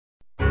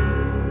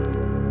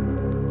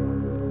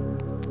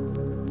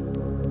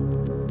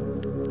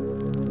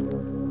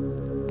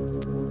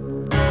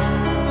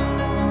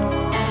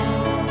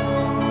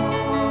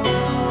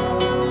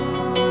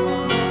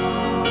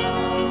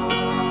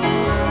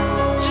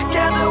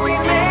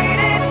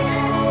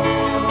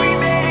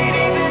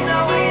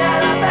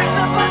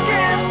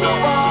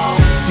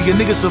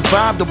nigga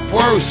survived the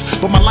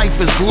worst, but my life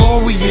is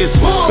glorious.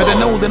 Better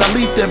know that I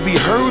leaped every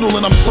hurdle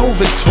and I'm so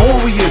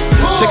victorious.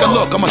 Take a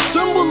look, I'm a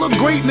symbol of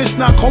greatness,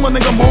 not call a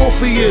nigga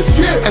Morpheus.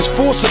 As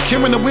for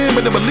securing the win,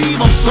 better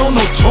believe I'm so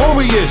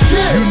notorious.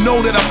 You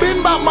know that I've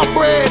been about my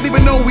bread,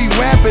 even though we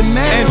rapping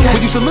now.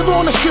 We used to live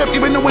on the strip,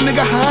 even though a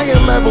nigga higher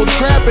level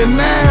trapping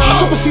now. I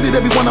superseded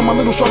every one of my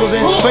little struggles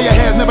and failure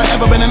has never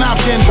ever been an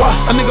option.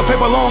 A nigga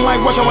paper long like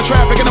rush hour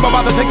traffic and I'm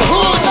about to take a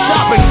hood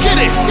shopping. Get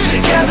it?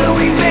 Together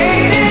we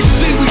made it.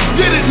 See, we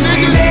did it,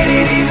 niggas. We made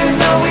it even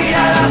though we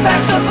had our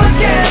backs up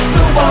against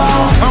the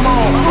wall. Come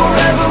on.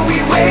 Forever we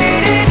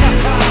waited,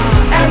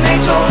 and they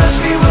told us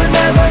we were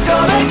never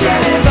gonna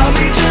get it, but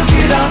we took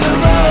it on the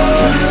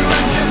road,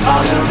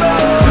 on the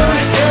road,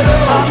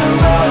 on the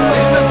road.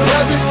 In the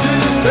presence to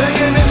this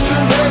banging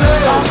instrumental.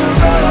 On the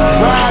road.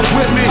 Ride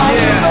with me,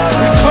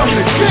 we come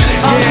to get it.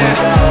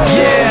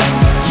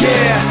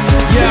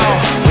 Yo,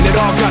 when it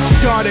all got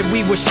started,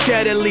 we were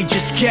steadily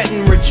just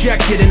getting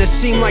rejected, and it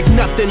seemed like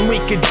nothing we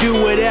could do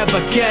would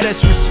ever get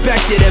us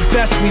respected. At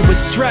best we were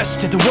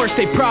stressed, at the worst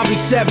they probably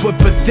said we're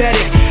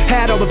pathetic.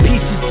 Had all the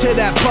pieces to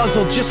that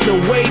puzzle, just no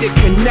way to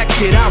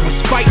connect it. I was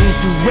fighting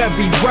through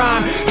every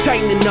rhyme,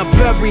 tightening up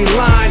every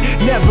line,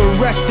 never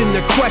resting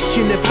the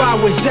question if I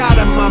was out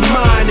of my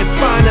mind. It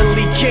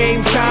finally came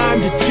time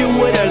to do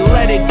it or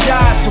let it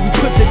die, so we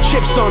put the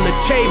chips on the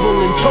table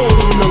and told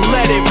them to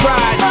let it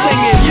ride,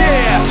 singing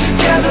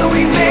Together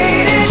we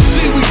made it.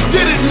 See, we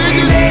did it, We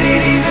niggas. made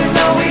it even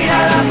though we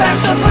had our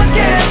backs up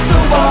against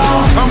the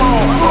wall. Come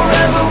on.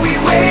 Forever we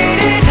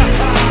waited,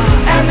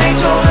 and they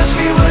told us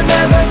we were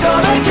never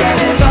gonna get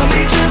it, but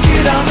we took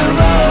it on the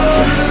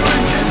road,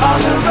 on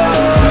the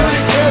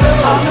road,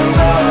 on the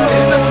road.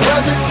 In the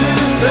presence to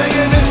this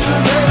banging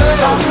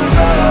instrumental. On the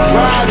road.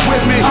 Ride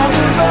with me, On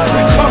the road.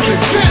 we come to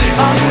get it.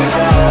 On the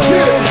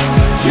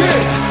road.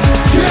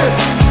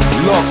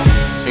 Look,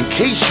 in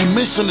case you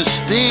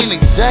misunderstand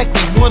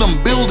exactly what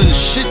I'm building,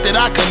 shit that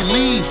I can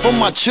leave for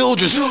my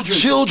children's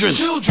children.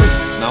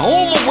 Now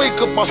on my wake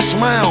up I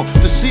smile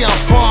to see how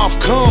far I've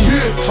come.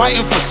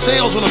 Fighting for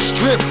sales on the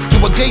strip to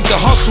a gate to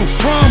hustle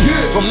from.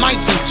 From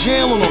nights in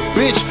jail on a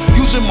bench,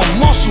 using my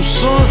muscle,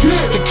 son.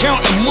 To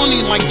counting money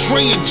like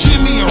Dre and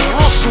Jimmy and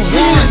Russell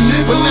once.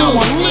 But now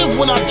I live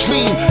when I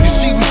dream. You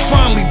see, we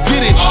finally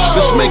did it.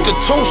 Let's make a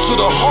toast to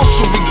the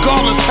hustle,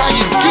 regardless how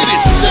you get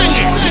it. Sing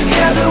it.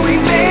 Together we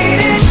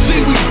made it.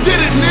 See, we did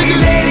it, We niggas.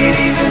 made it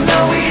even